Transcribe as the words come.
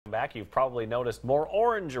Back, you've probably noticed more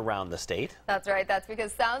orange around the state. That's right. That's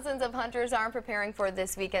because thousands of hunters are preparing for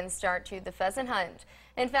this weekend's start to the pheasant hunt.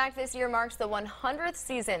 In fact, this year marks the 100th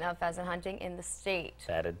season of pheasant hunting in the state.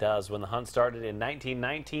 That it does. When the hunt started in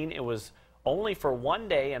 1919, it was only for one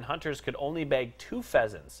day and hunters could only bag 2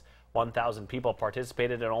 pheasants. 1,000 people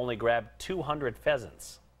participated and only grabbed 200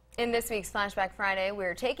 pheasants. In this week's Flashback Friday,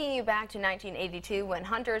 we're taking you back to 1982 when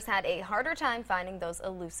hunters had a harder time finding those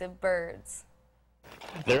elusive birds.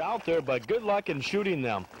 They're out there, but good luck in shooting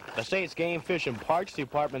them. The state's Game, Fish, and Parks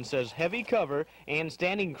Department says heavy cover and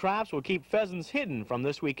standing crops will keep pheasants hidden from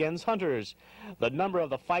this weekend's hunters. The number of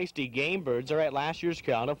the feisty game birds are at last year's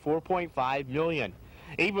count of 4.5 million.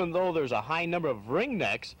 Even though there's a high number of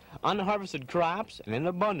ringnecks, unharvested crops, and an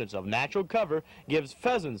abundance of natural cover gives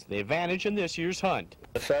pheasants the advantage in this year's hunt.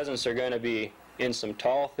 The pheasants are going to be in some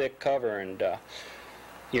tall, thick cover, and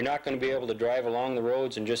you're not going to be able to drive along the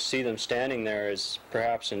roads and just see them standing there as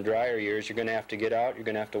perhaps in drier years. You're going to have to get out, you're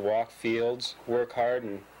going to have to walk fields, work hard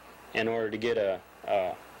in order to get a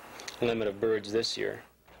limit of birds this year.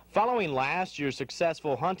 Following last year's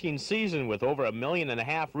successful hunting season with over 1.5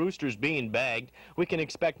 million roosters being bagged, we can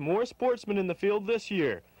expect more sportsmen in the field this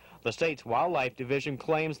year. The state's Wildlife Division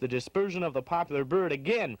claims the dispersion of the popular bird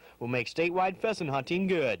again will make statewide pheasant hunting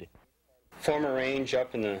good. Former range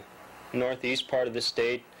up in the northeast part of the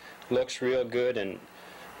state looks real good, and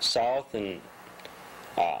south and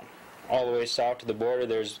all the way south to the border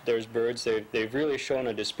there's birds. They've really shown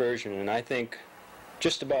a dispersion, and I think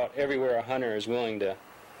just about everywhere a hunter is willing to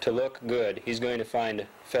look good, he's going to find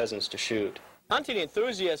pheasants to shoot. Hunting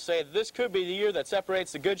enthusiasts say that this could be the year that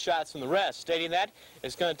separates the good shots from the rest, stating that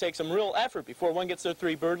it's going to take some real effort before one gets their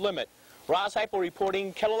 3-bird limit. Ross Heipel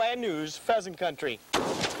reporting, Kettleland News, Pheasant Country.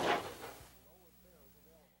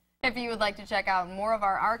 If you would like to check out more of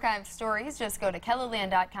our archived stories, just go to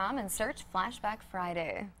KELLYLAND.com and search Flashback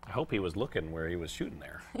Friday. I hope he was looking where he was shooting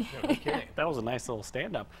there. Yeah, no kidding. That was a nice little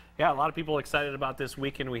stand-up. Yeah, a lot of people excited about this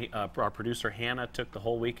weekend. Our producer Hannah took the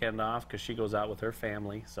whole weekend off because she goes out with her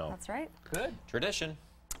family. So that's right. Good. Tradition.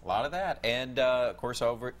 A lot of that. And, of course,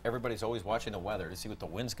 everybody's always watching the weather to see what the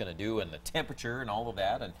wind's going to do and the temperature and all of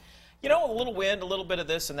that. And, you know, a little wind, a little bit of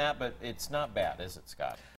this and that, but it's not bad, is it, Scott?